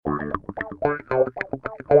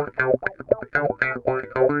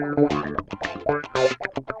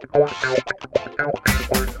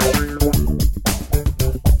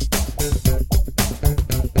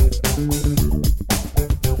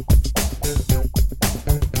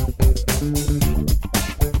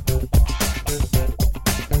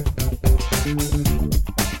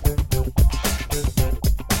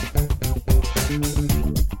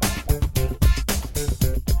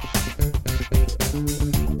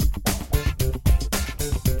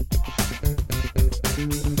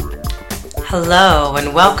Hello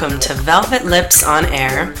and welcome to Velvet Lips on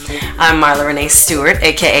Air. I'm Marla Renee Stewart,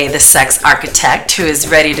 aka the Sex Architect, who is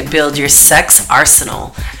ready to build your sex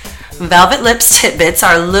arsenal. Velvet Lips tidbits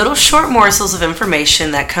are little short morsels of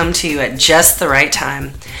information that come to you at just the right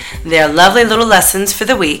time. They are lovely little lessons for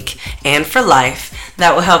the week and for life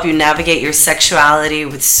that will help you navigate your sexuality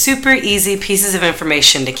with super easy pieces of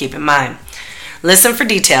information to keep in mind. Listen for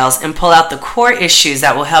details and pull out the core issues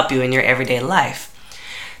that will help you in your everyday life.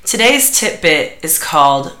 Today's tidbit is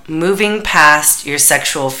called Moving Past Your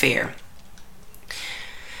Sexual Fear.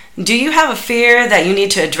 Do you have a fear that you need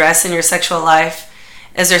to address in your sexual life?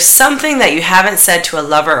 Is there something that you haven't said to a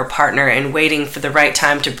lover or partner and waiting for the right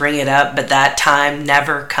time to bring it up, but that time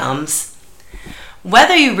never comes?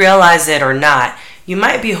 Whether you realize it or not, you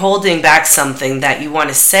might be holding back something that you want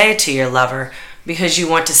to say to your lover because you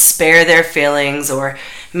want to spare their feelings, or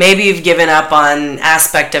maybe you've given up on an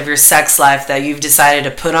aspect of your sex life that you've decided to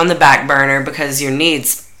put on the back burner because your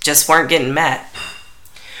needs just weren't getting met.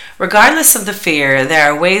 Regardless of the fear,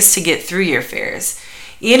 there are ways to get through your fears.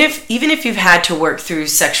 Even if you've had to work through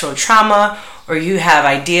sexual trauma, or you have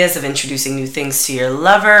ideas of introducing new things to your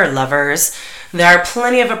lover or lovers, there are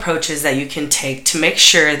plenty of approaches that you can take to make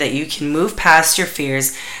sure that you can move past your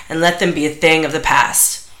fears and let them be a thing of the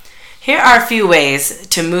past. Here are a few ways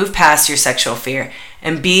to move past your sexual fear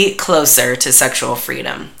and be closer to sexual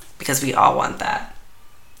freedom, because we all want that.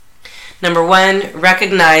 Number 1,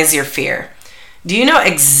 recognize your fear. Do you know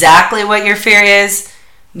exactly what your fear is?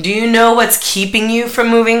 Do you know what's keeping you from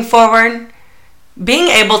moving forward? Being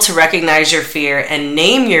able to recognize your fear and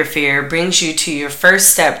name your fear brings you to your first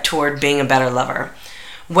step toward being a better lover.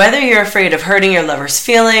 Whether you're afraid of hurting your lover's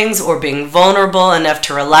feelings or being vulnerable enough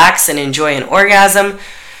to relax and enjoy an orgasm,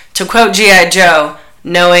 to quote G.I. Joe,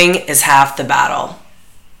 knowing is half the battle.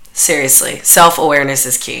 Seriously, self-awareness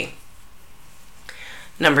is key.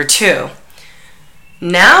 Number 2,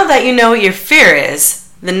 now that you know what your fear is,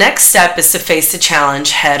 the next step is to face the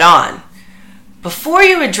challenge head on. Before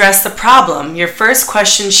you address the problem, your first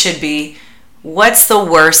question should be, what's the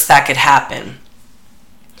worst that could happen?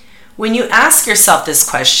 When you ask yourself this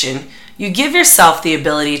question, you give yourself the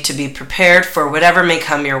ability to be prepared for whatever may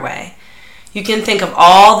come your way. You can think of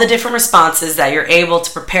all the different responses that you're able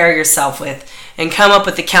to prepare yourself with and come up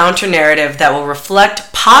with a counter narrative that will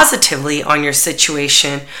reflect positively on your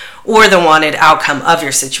situation or the wanted outcome of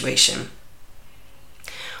your situation.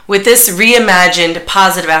 With this reimagined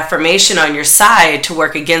positive affirmation on your side to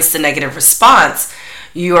work against the negative response,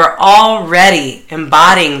 you are already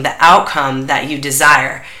embodying the outcome that you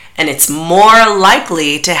desire, and it's more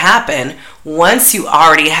likely to happen once you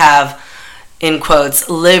already have, in quotes,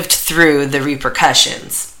 lived through the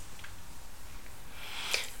repercussions.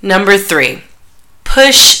 Number 3,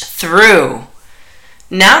 push through.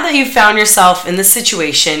 Now that you've found yourself in the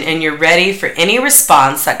situation and you're ready for any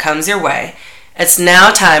response that comes your way, it's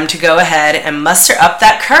now time to go ahead and muster up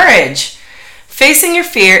that courage. Facing your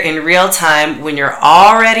fear in real time when you're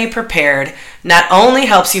already prepared not only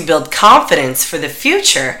helps you build confidence for the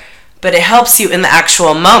future, but it helps you in the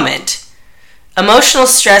actual moment. Emotional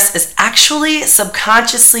stress is actually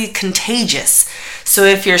subconsciously contagious. So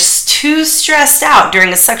if you're too stressed out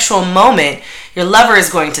during a sexual moment, your lover is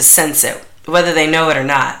going to sense it, whether they know it or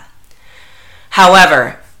not.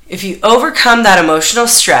 However, if you overcome that emotional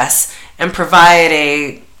stress and provide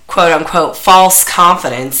a quote-unquote false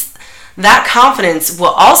confidence, that confidence will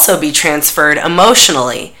also be transferred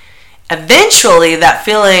emotionally. Eventually, that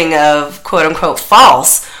feeling of quote-unquote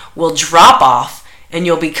false will drop off, and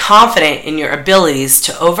you'll be confident in your abilities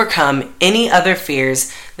to overcome any other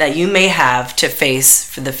fears that you may have to face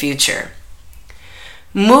for the future.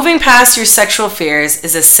 Moving past your sexual fears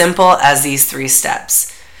is as simple as these 3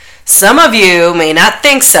 steps. Some of you may not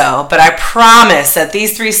think so, but I promise that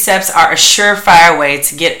these 3 steps are a surefire way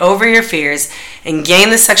to get over your fears and gain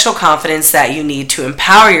the sexual confidence that you need to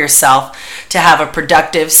empower yourself to have a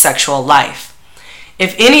productive sexual life.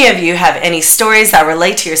 If any of you have any stories that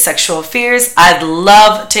relate to your sexual fears, I'd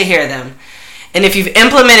love to hear them. And if you've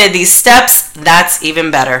implemented these steps, that's even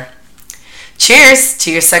better. Cheers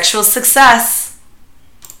to your sexual success.